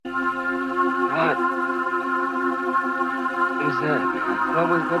that,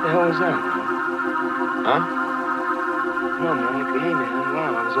 man? What the hell was that? Huh? No, man, like, hey, man,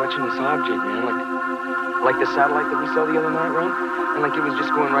 wow, I was watching this object, man, like the satellite that we saw the other night, right? And like it was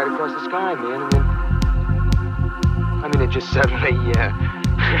just going right across the sky, man, and then, I mean, it just suddenly,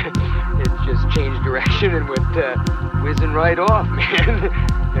 it just changed direction and went, whizzing right off, man.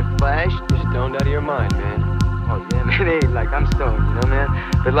 It flashed. You're stoned out of your mind, man. Oh, yeah, man, hey, like, I'm stoned, you know, man?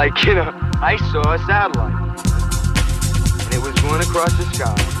 But, like, you know, I saw a satellite. And it was going across the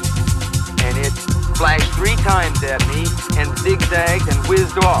sky. And it flashed 3 times at me and zigzagged and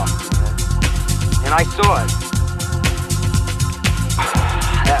whizzed off. And I saw it.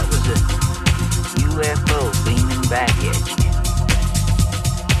 That was a UFO beaming back at you.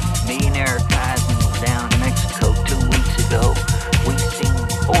 Me and Eric Eisen was down in Mexico 2 weeks ago. We seen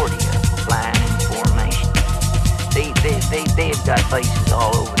 40 of them flying in formation. They've got bases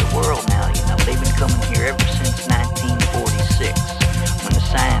all over the world now, you know. They've been coming here ever since 1946, when the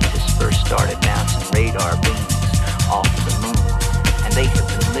scientists first started bouncing radar beams off of the moon. And they have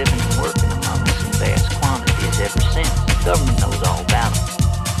been living and working among us in vast quantities ever since. The government knows all about them.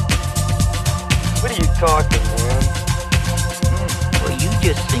 What are you talking, man? Well, you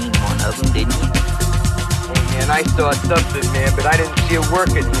just seen one of them, didn't you? Hey, man, I saw something, man, but I didn't see it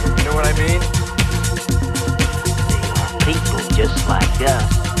working here. You know what I mean? They are people just like us,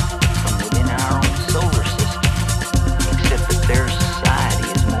 from within our own solar system, except that their society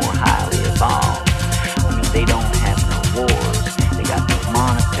is more highly evolved. I mean, they don't have no wars, they got no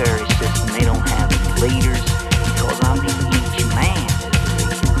monetary system, they don't have any leaders, because, I mean, each man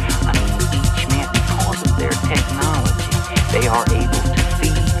is a leader. I mean, each man, because of their technology, they are able to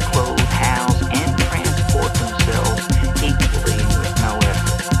feed, clothe, house, and transport themselves equally with no effort.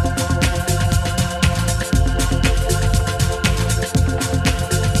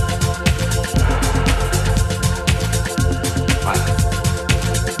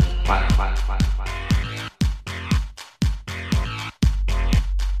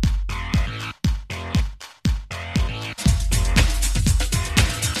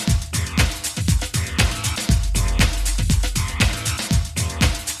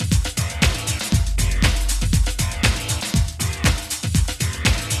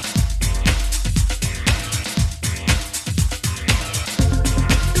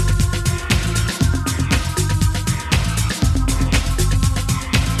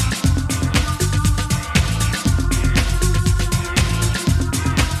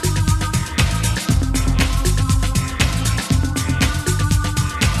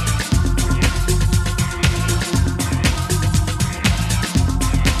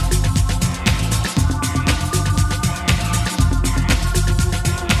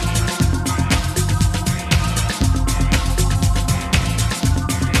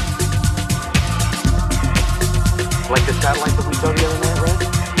 Like the satellite that we saw the other night, right?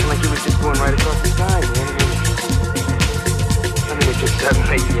 And like it was just going right across the sky, man. I mean, it just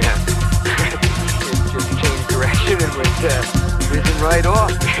suddenly, it just changed direction and went, whizzing right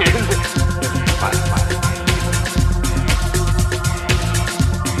off, man.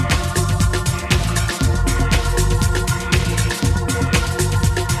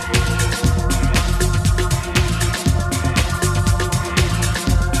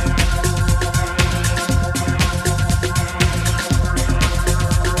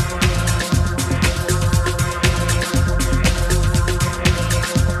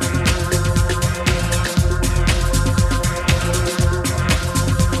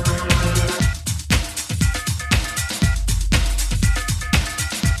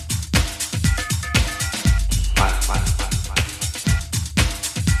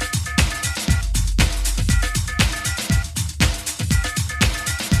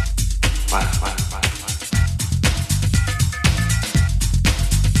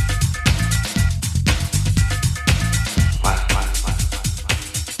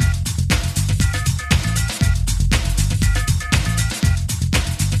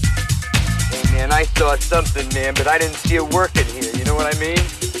 I saw something, man, but I didn't see it working here. You know what I mean?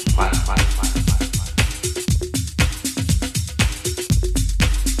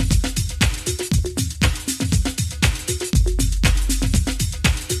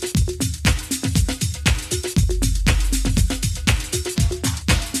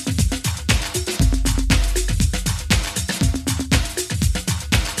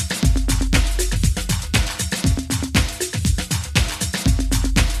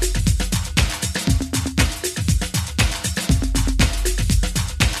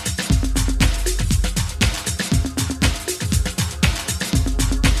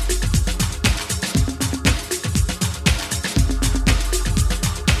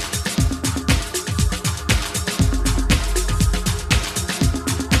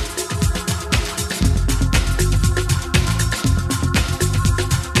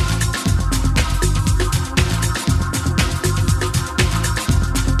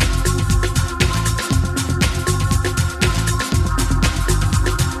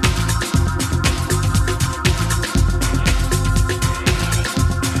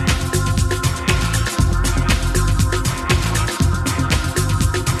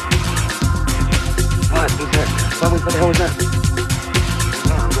 What the hell was that?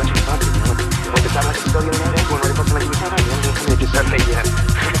 No, I'm watching the object, man. Like the satellite that we saw the other night, going right across the night we saw that, man. It just suddenly, it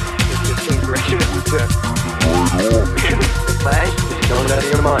just changed direction. It was, flash. It's going out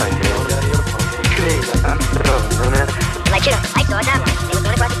of your mind, man. Like, you know, I saw a satellite. It was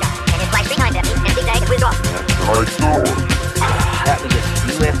going across the sky, and it flashed behind them, and zigzagged and whizzed off. That was a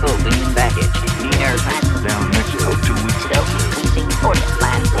UFO beaming back at you. Me and Eric down in Mexico 2 weeks ago. We seen Orient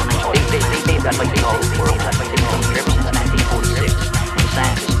flying formation. They've got like the whole world. That's like they've been here ever since 1946. When the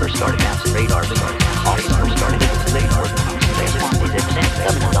scientists first started bouncing radar, first started radar. They responded ever since.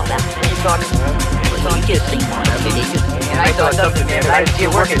 Government all that. They just started. So you just seen one of them. And I saw something there, but I didn't see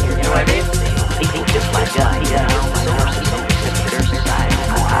it working. You know what I mean? People just like us, you know, solar system, their society, they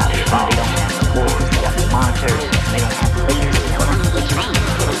don't have the wars, they got the monitors, they don't have the leaders, they don't have the technology.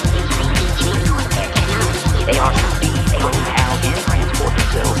 They are not being able to house and transport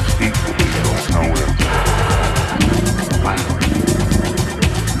themselves. Equally, they don't know it.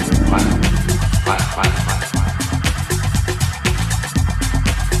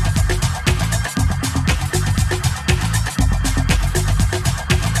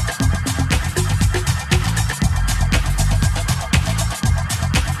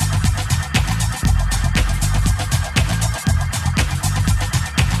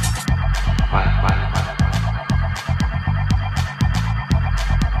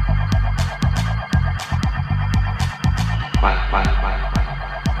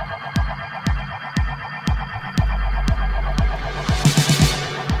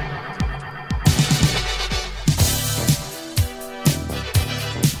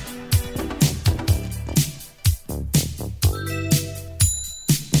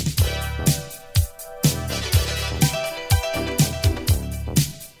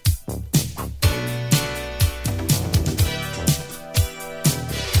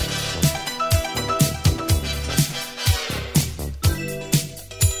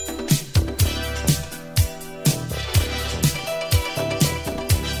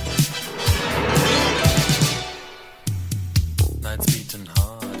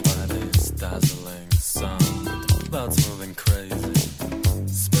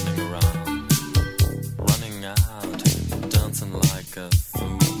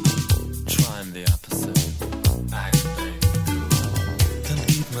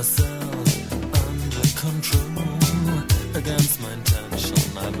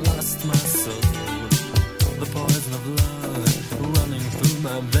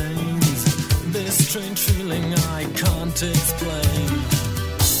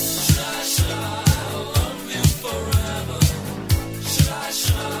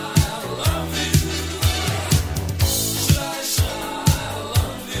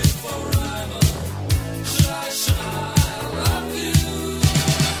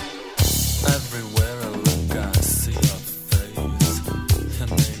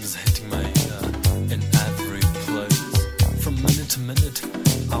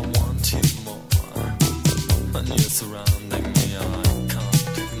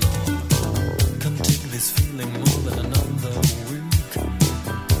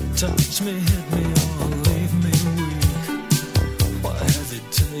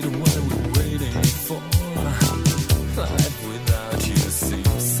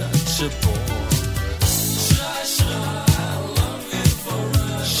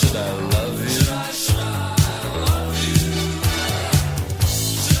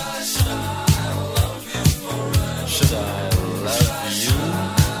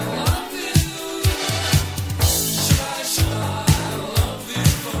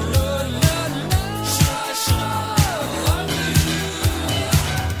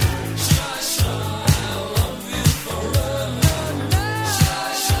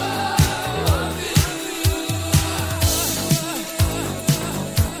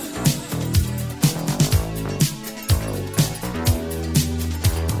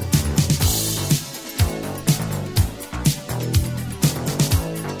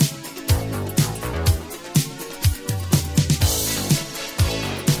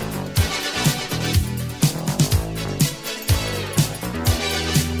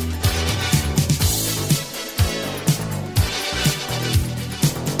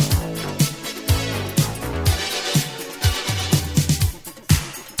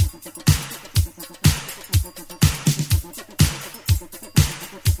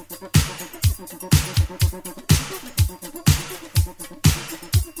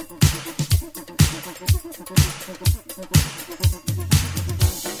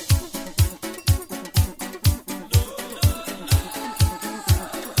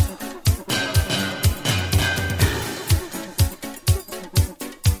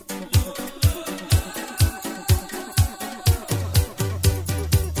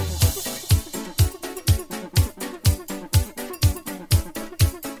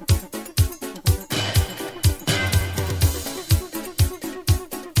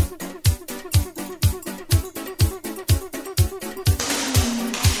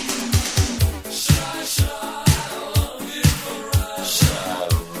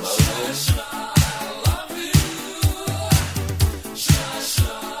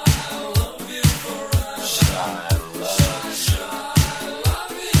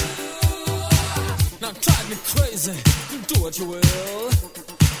 what you will.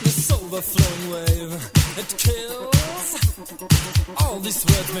 This overflowing wave, it kills. All these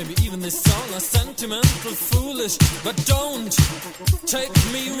words, maybe even this song, are sentimental, foolish, but don't take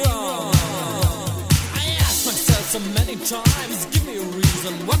me wrong. I ask myself so many times, give me a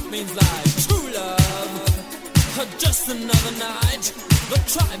reason, what means life? True love, or just another night? But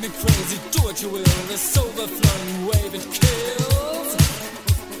drive me crazy, do what you will. This overflowing wave, it kills.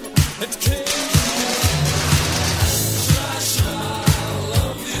 It kills.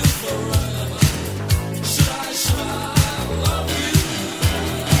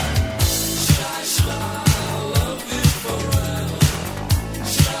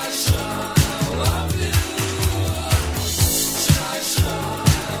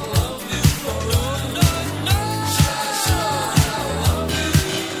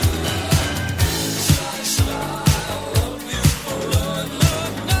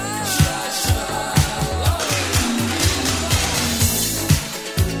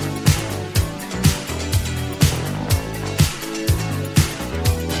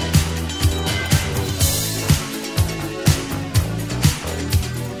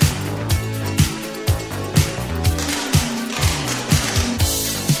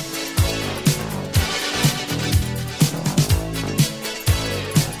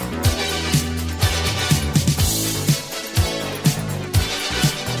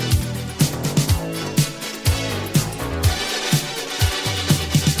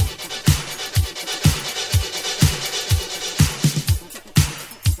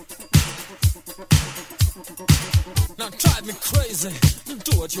 Now drive me crazy,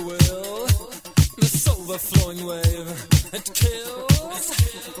 do what you will. This overflowing wave, it kills.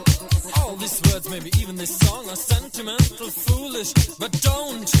 All these words, maybe even this song, are sentimental, foolish, but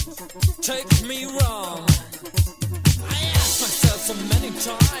don't take me wrong. I ask myself so many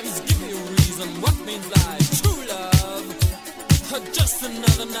times, give me a reason, what means life? True love, or just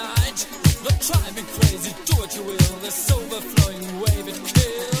another night? But drive me crazy, do what you will. This overflowing wave, it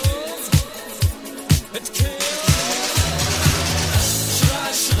kills. It kills.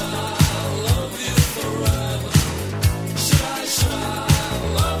 Should I love you forever? Should I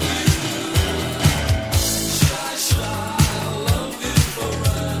love you? Should I love you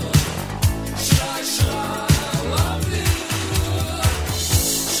forever? Should I love you?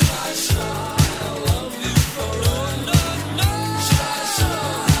 Should I love you forever? No, no. Should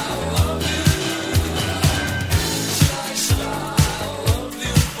I love you? Should I love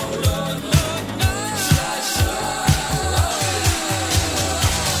you forever? No, no.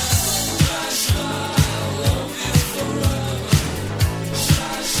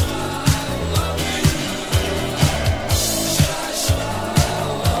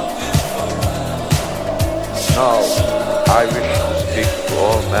 Now, I wish to speak to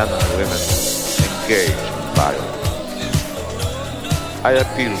all men and women engaged in violence. I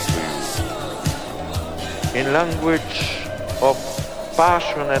appeal to you in language of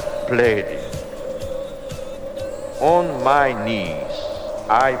passionate pleading. On my knees,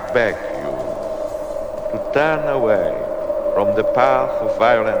 I beg you to turn away from the path of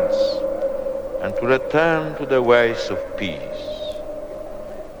violence and to return to the ways of peace.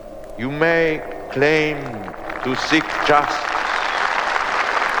 You may claim to seek justice.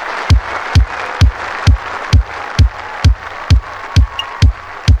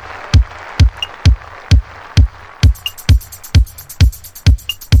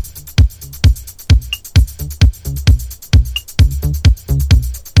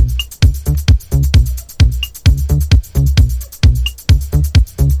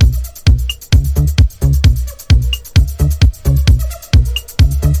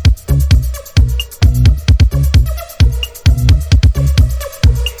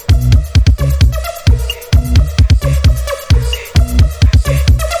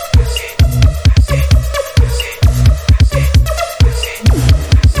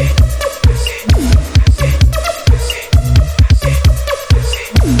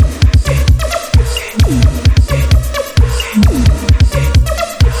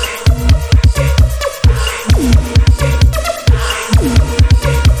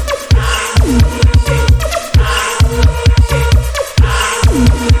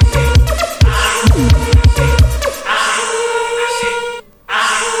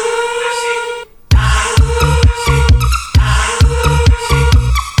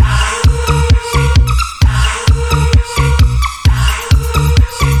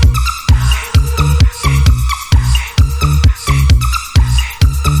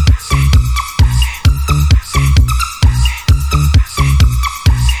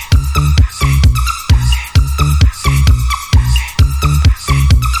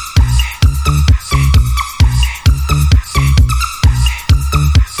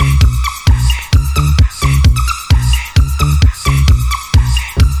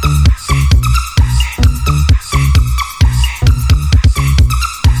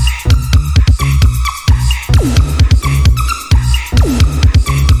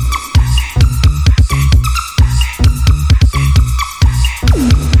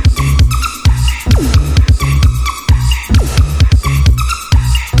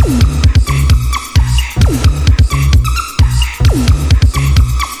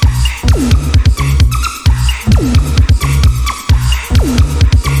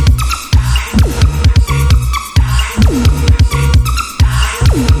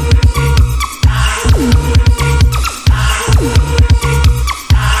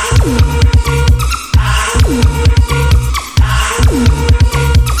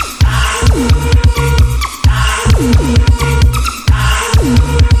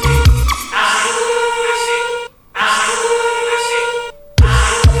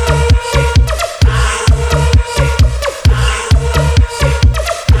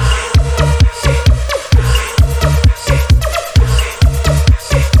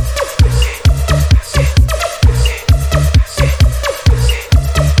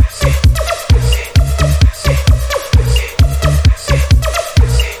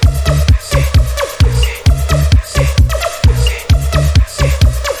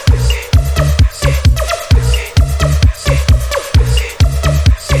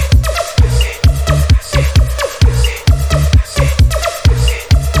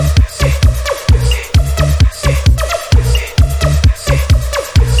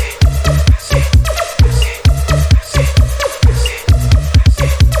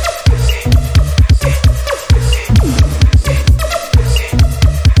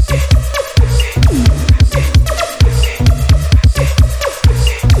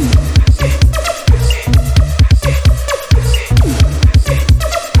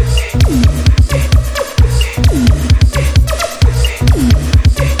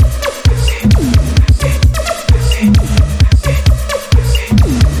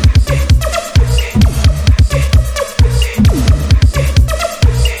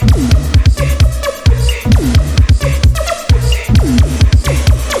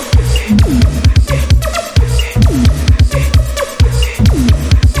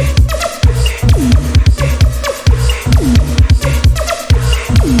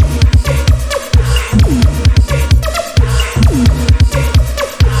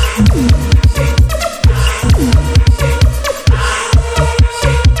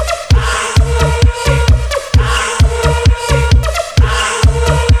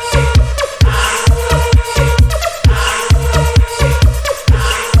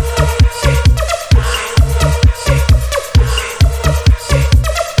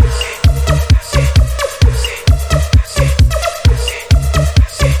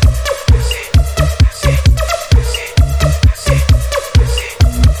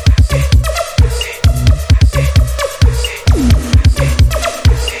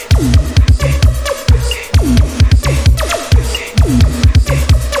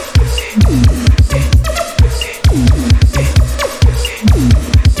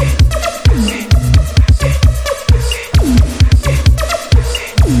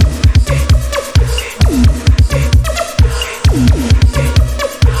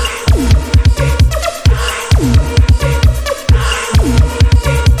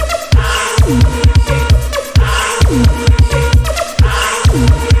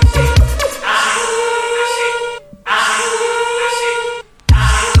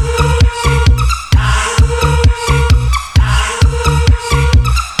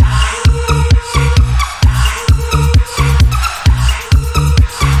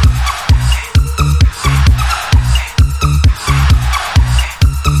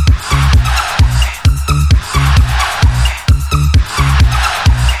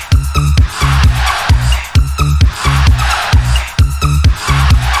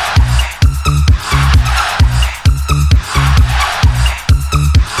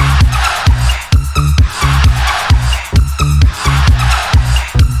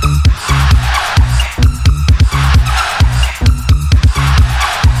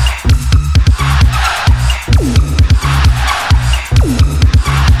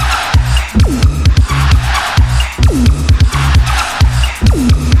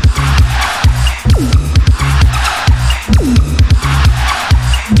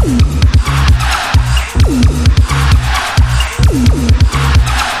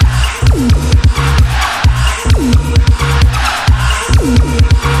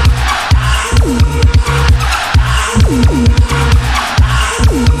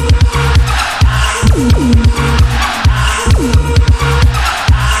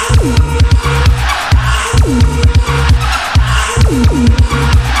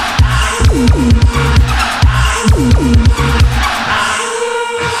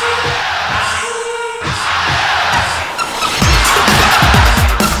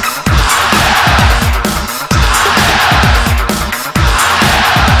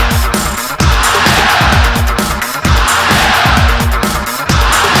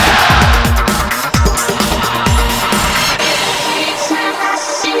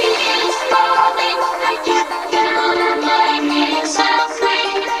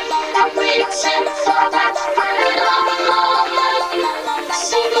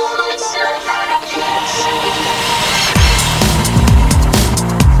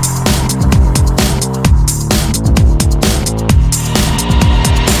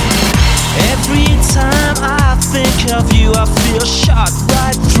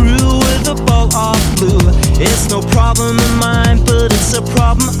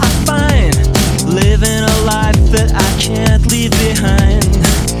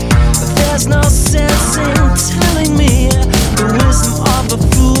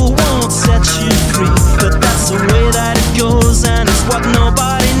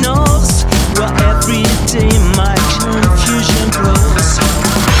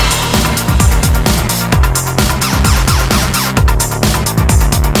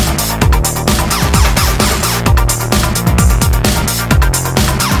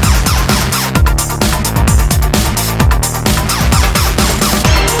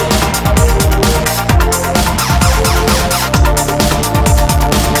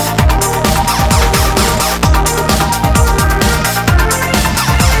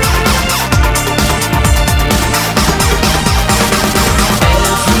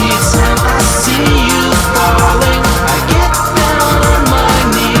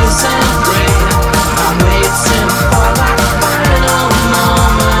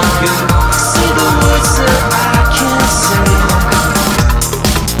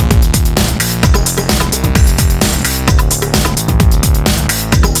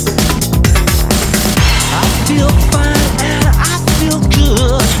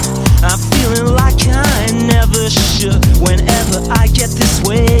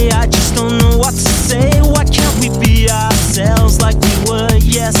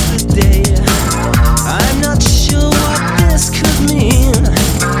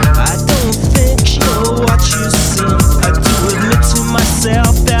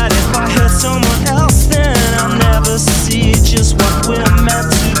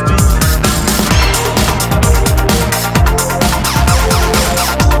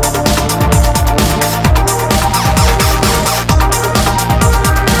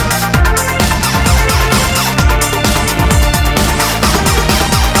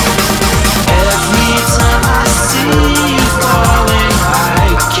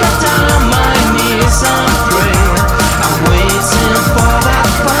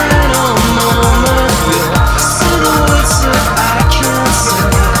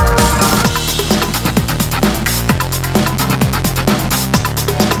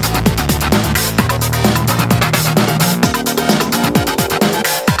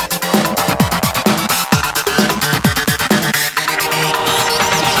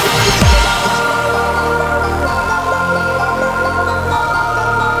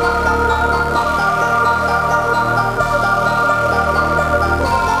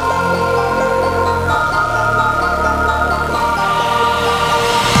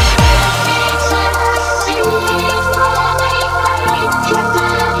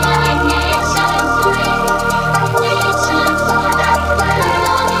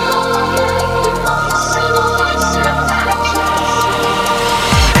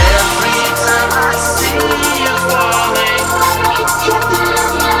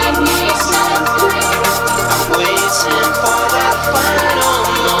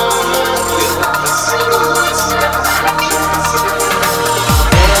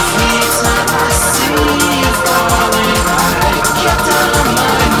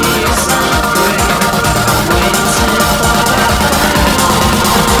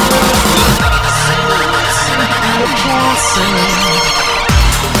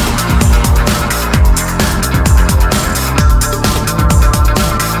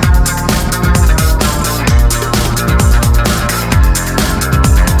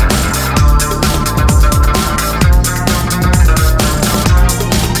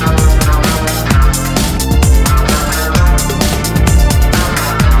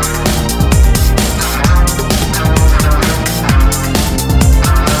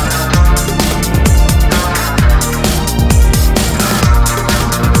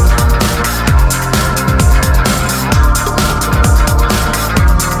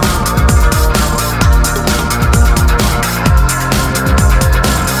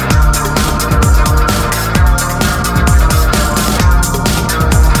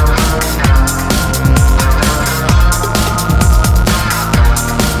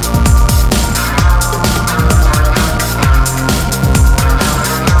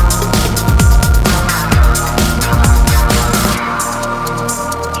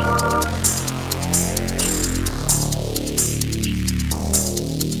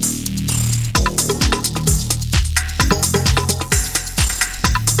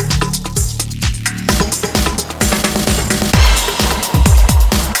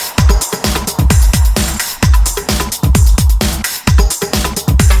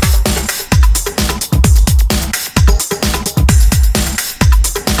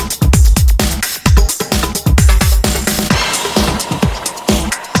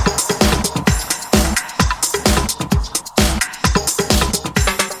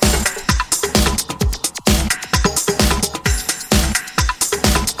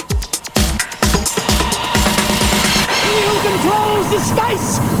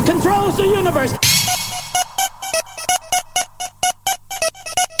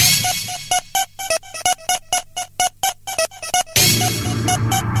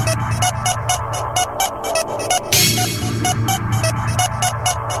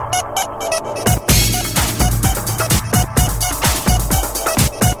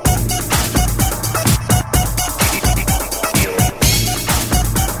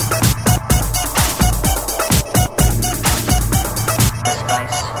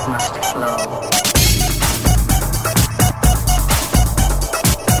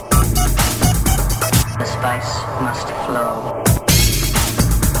 spice must flow.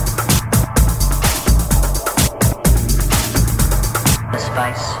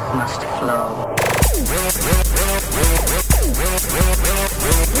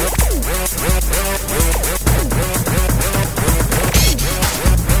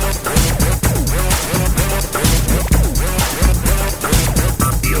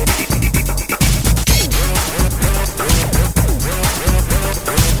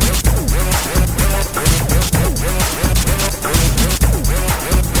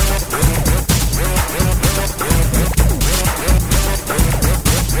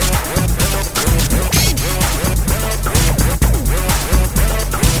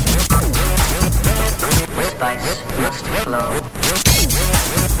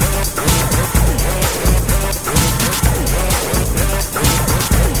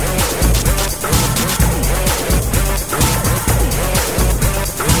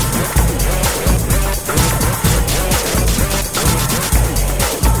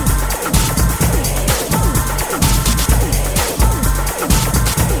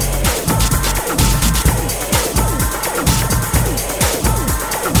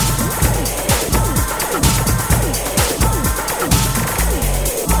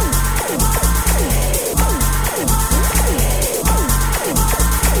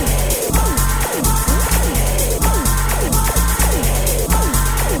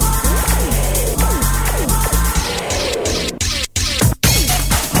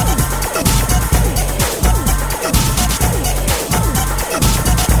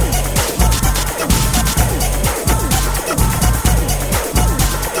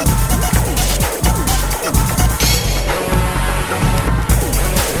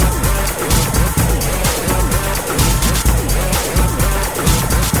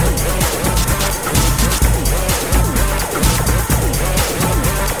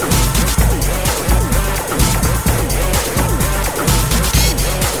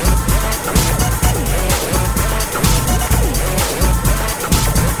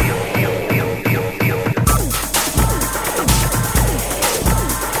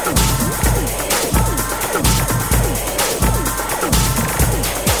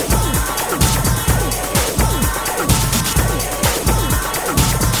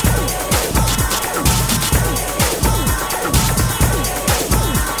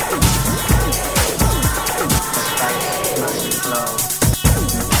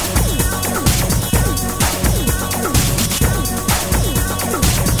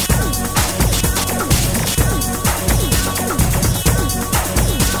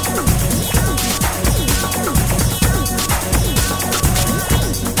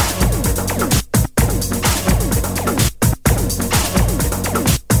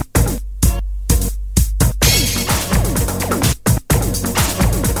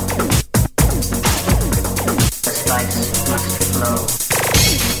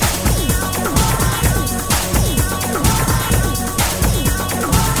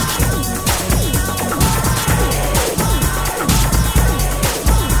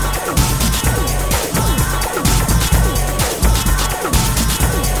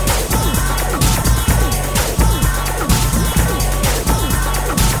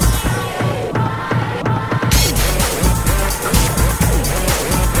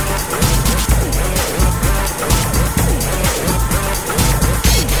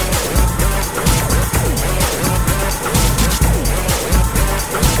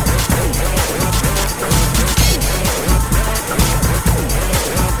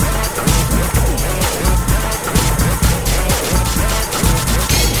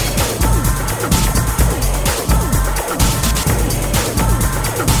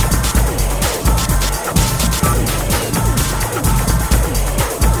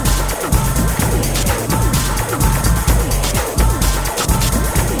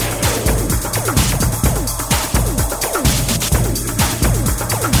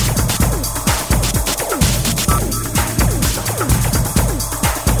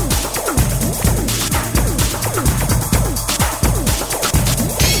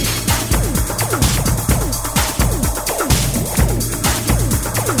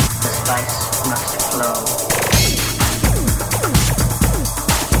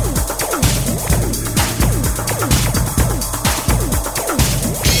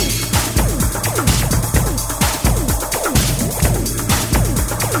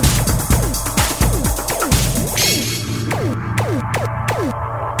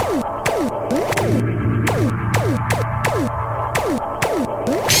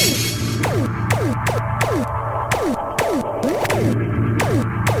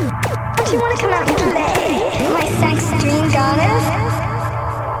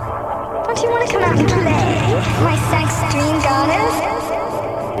 my sex dream goddess?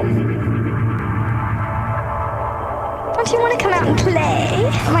 Don't you want to come out and play,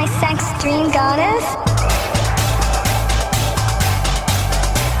 my sex dream goddess?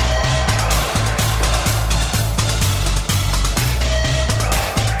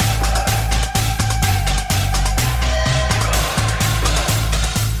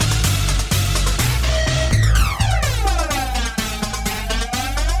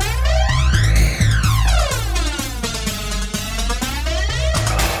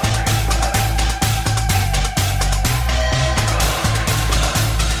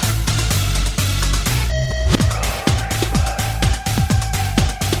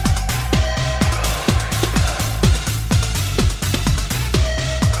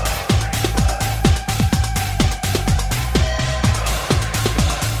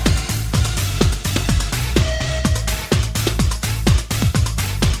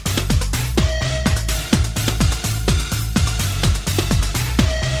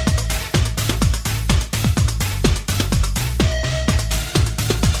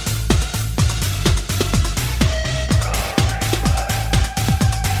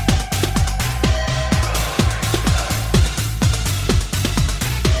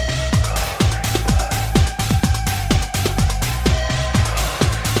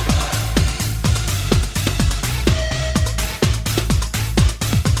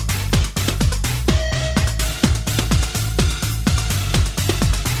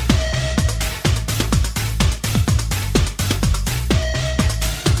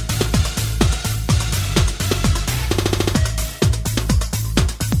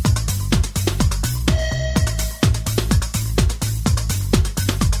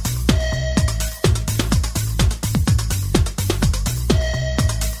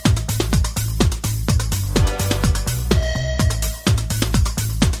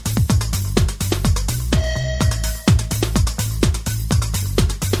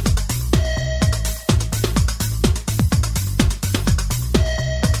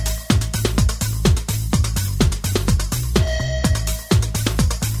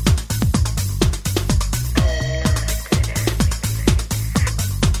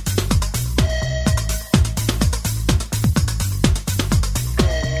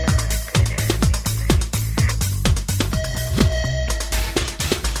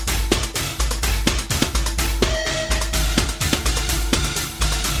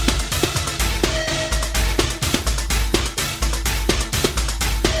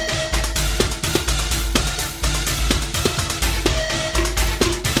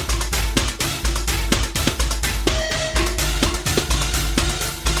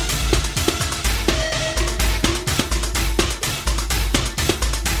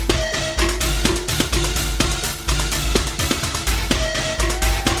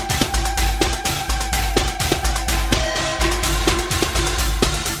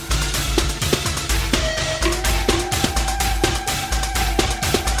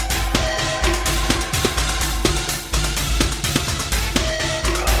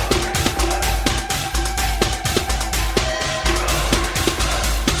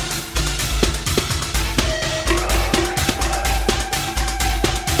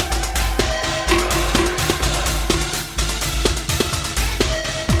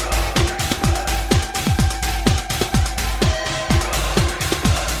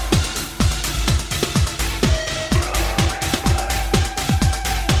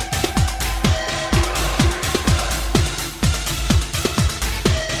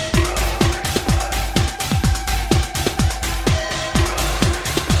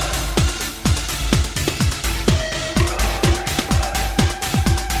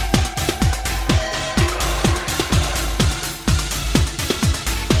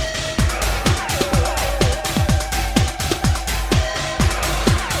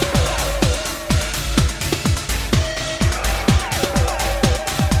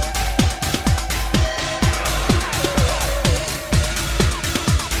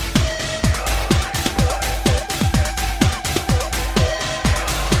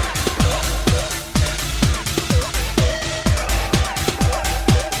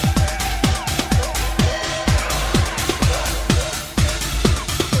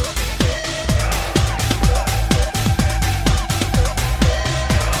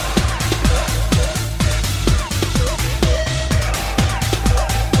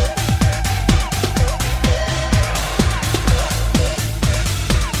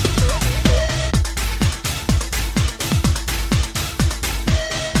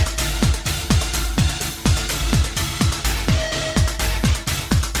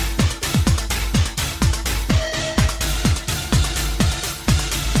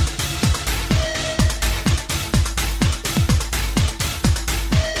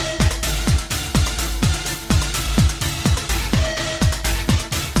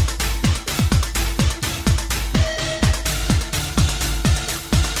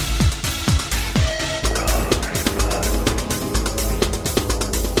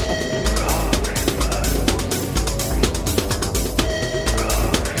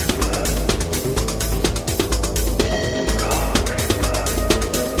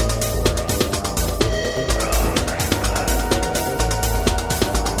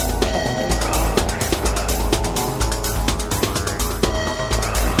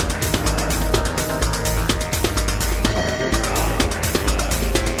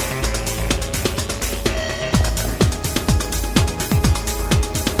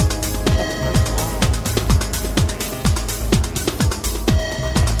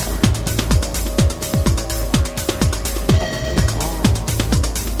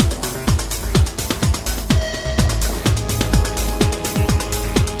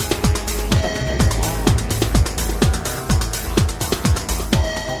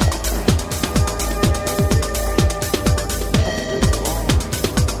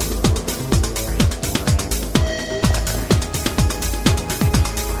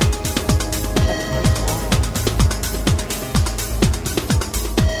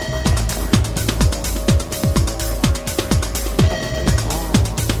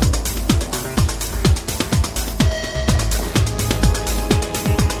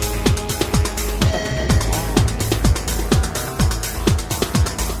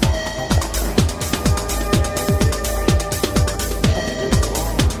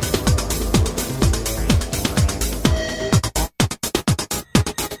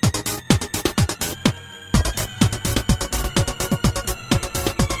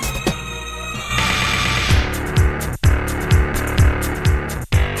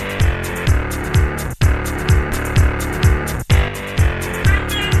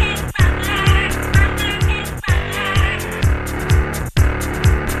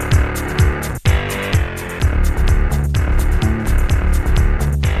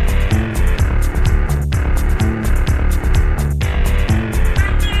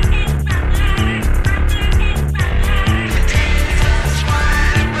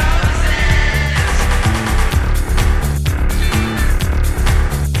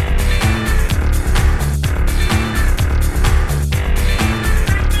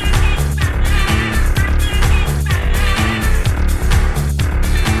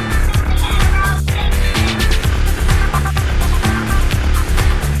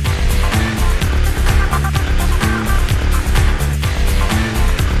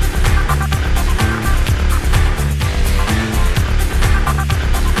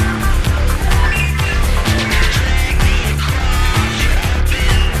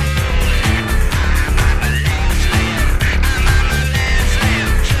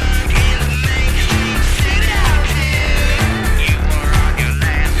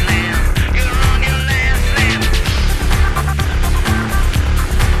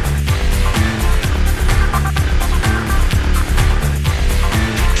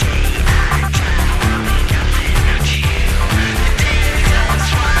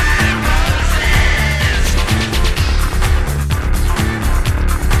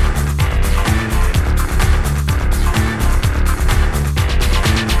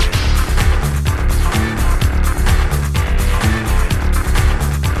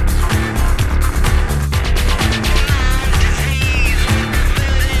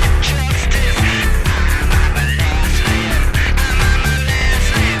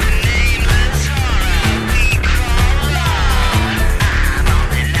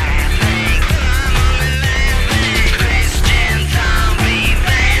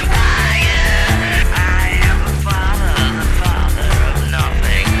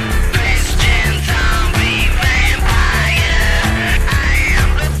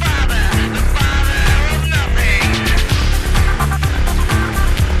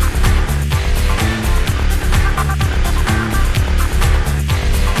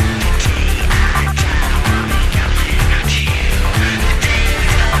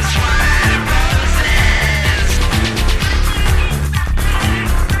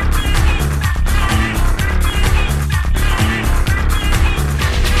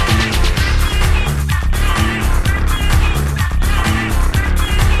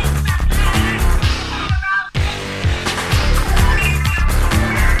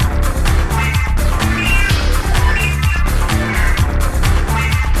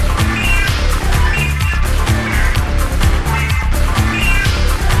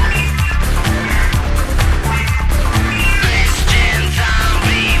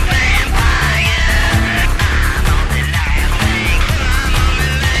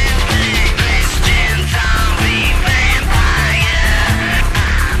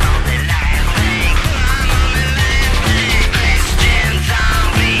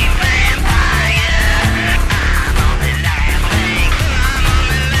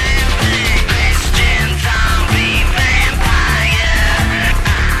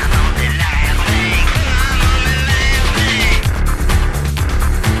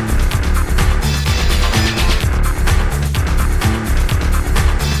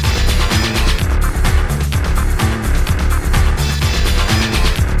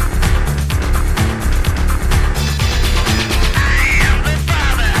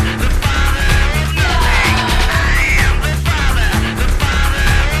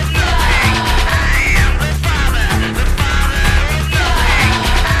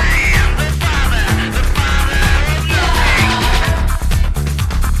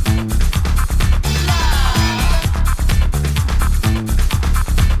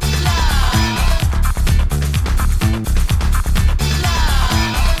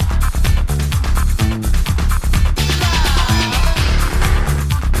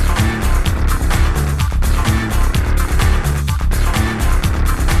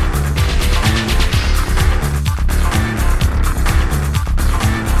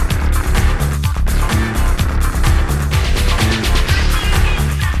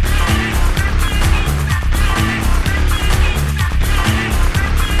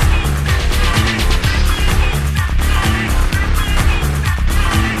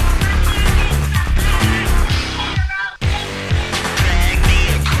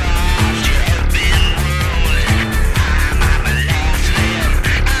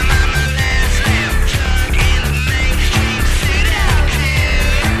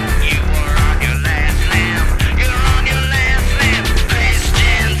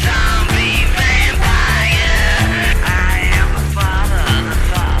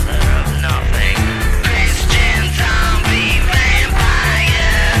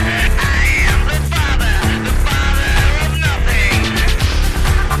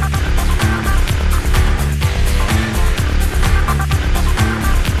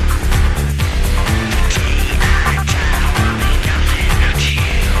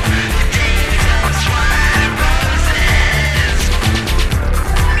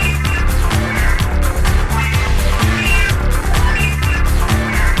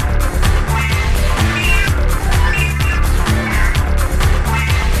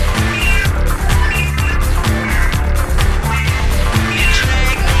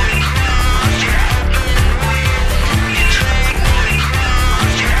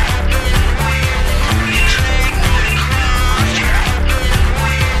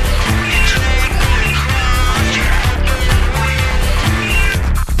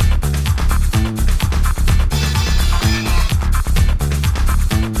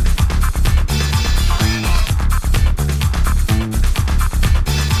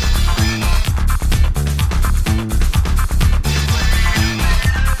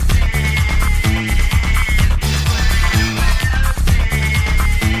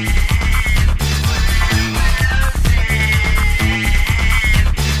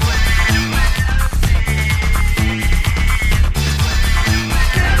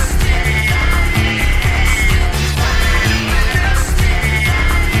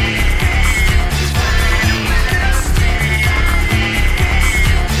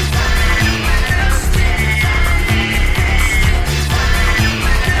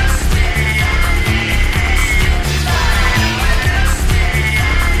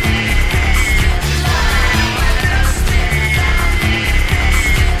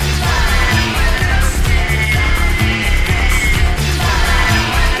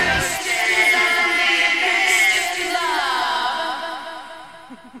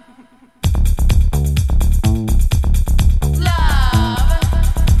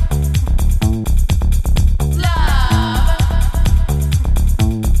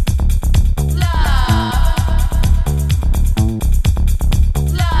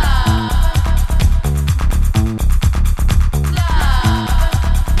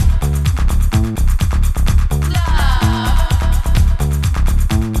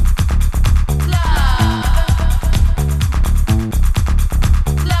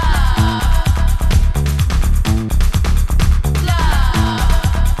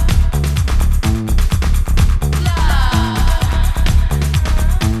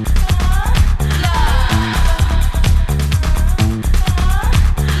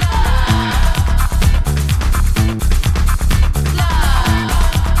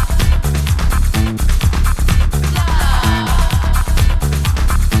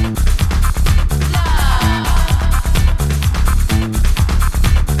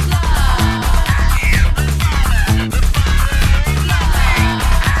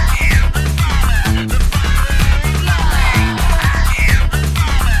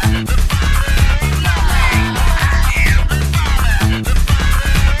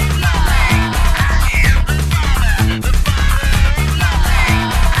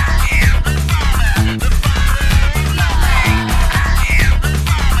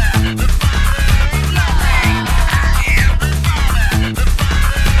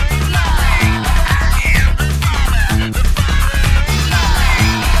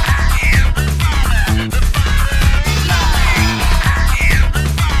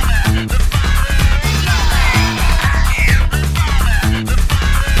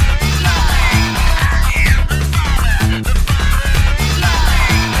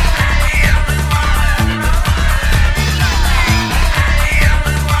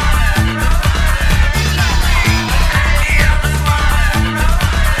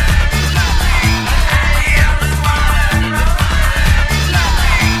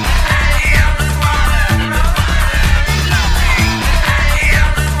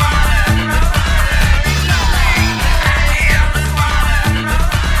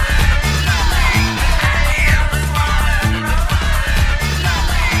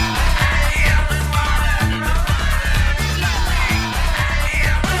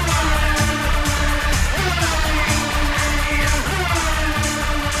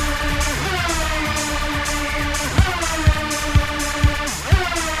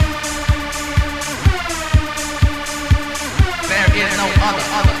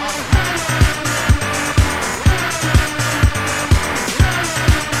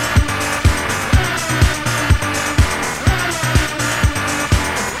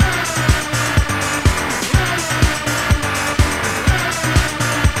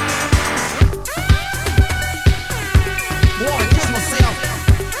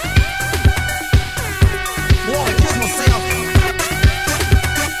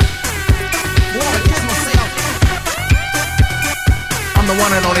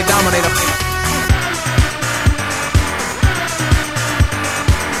 one and only dominator.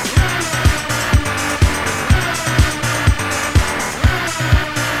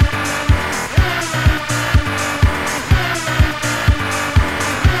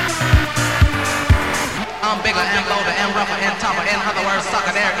 I'm bigger and bolder and rougher and tougher. In other words,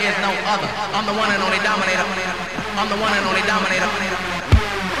 sucker, there is no other. I'm the one and only dominator. I'm the one and only dominator.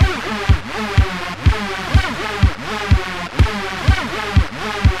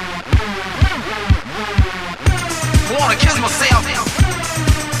 I wanna kiss myself.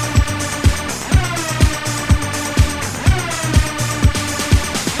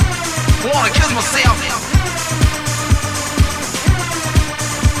 I wanna kiss myself.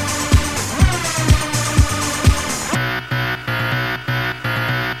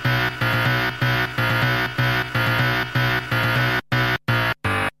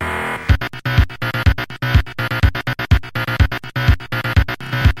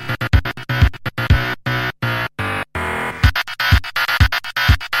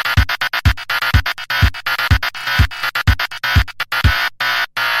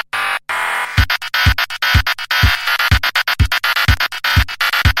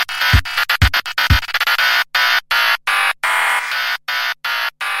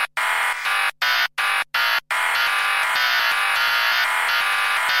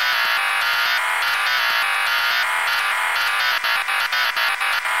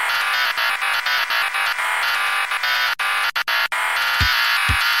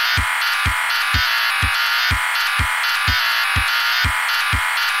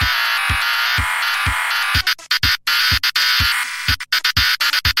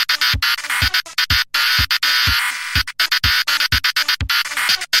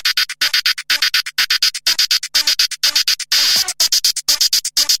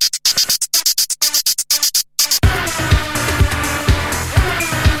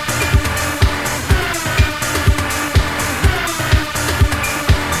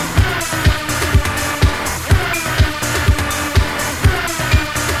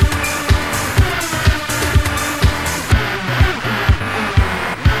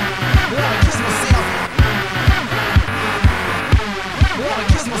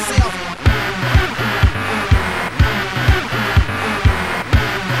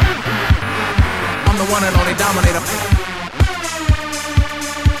 one and only dominator.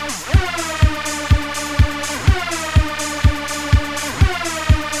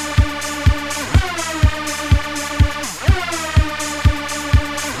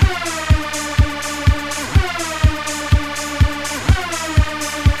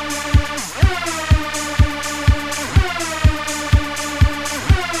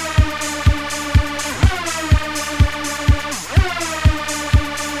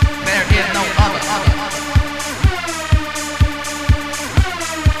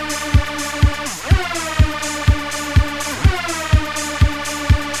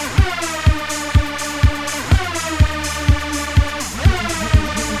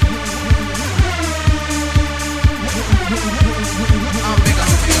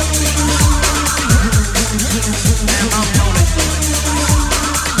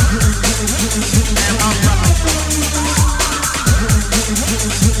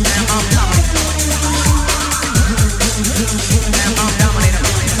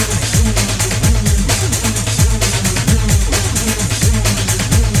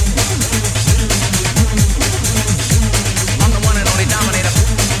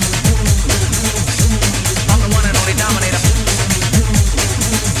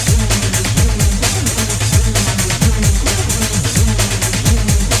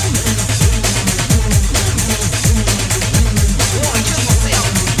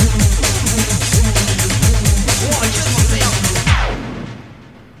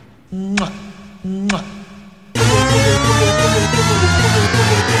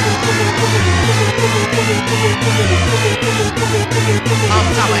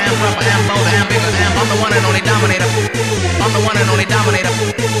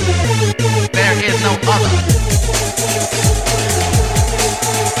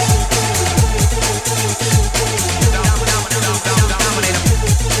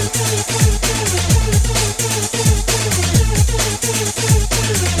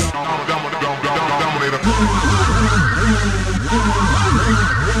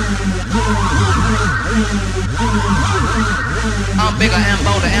 I'm bigger and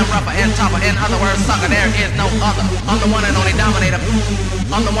bolder and rougher and tougher. In other words, sucker, there is no other. I'm the one and only dominator.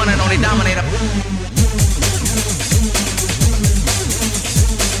 I'm the one and only dominator.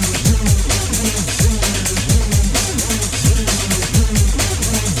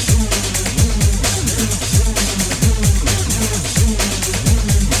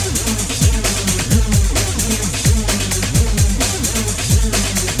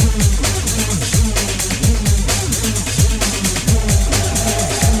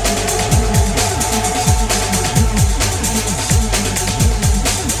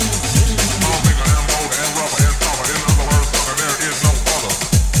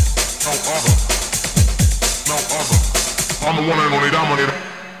 I'm the one and only dominator.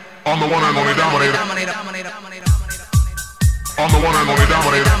 I'm the one and only dominator. I'm the one and only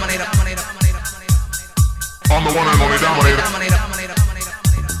dominator. I'm the one and only dominator.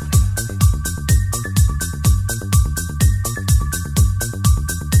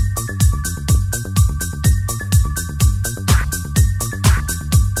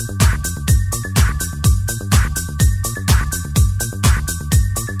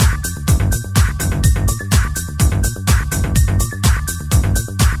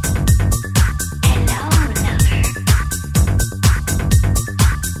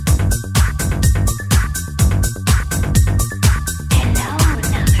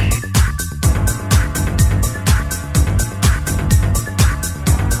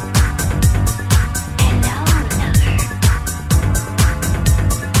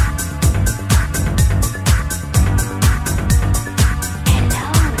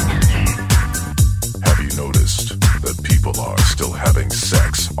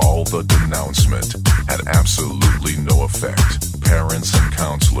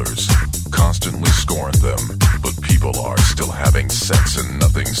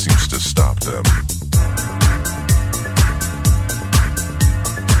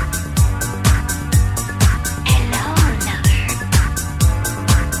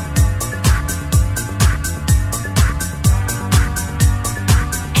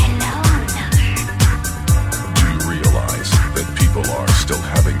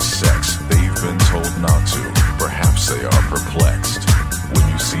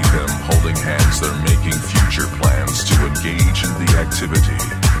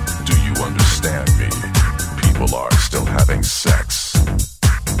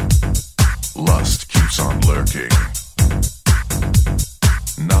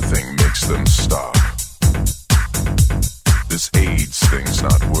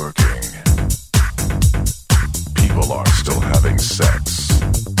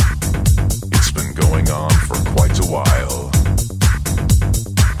 Going on while.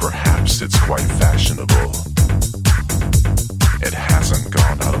 Perhaps it's quite fashionable. It hasn't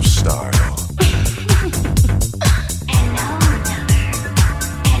gone out of style.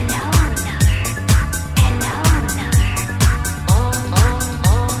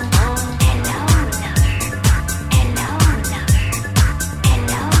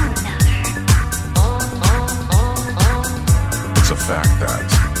 It's a fact that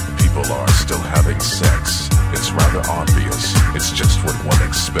people are still having sex. It's rather obvious, it's just what one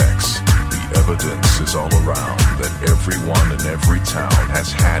expects. The evidence is all around that everyone in every town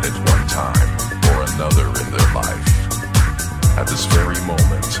has had it one time or another in their life. At this very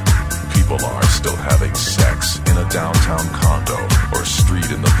moment, people are still having sex in a downtown condo or street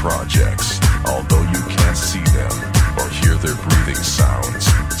in the projects. Although you can't see them or hear their breathing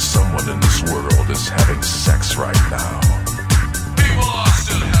sounds, someone in this world is having sex right now. People are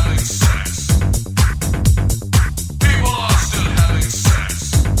still having sex. People are still having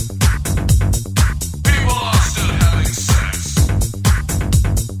sex. People are still having sex.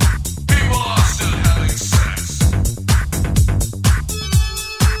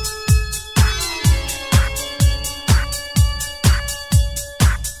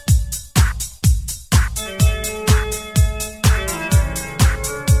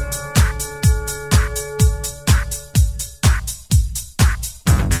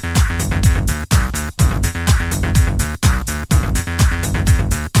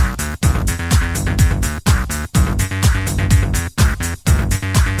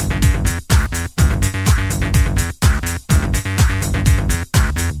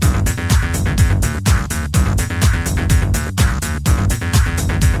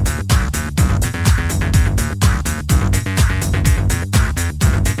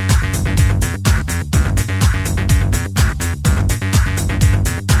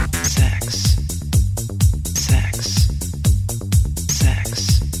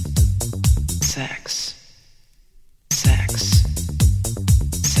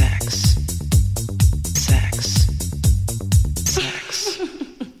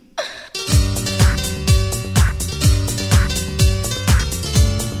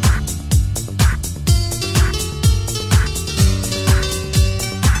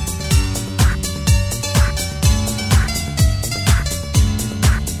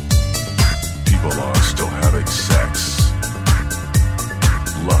 People are still having sex.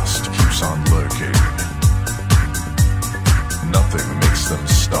 Lust keeps on lurking. Nothing makes them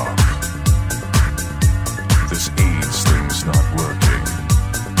stop.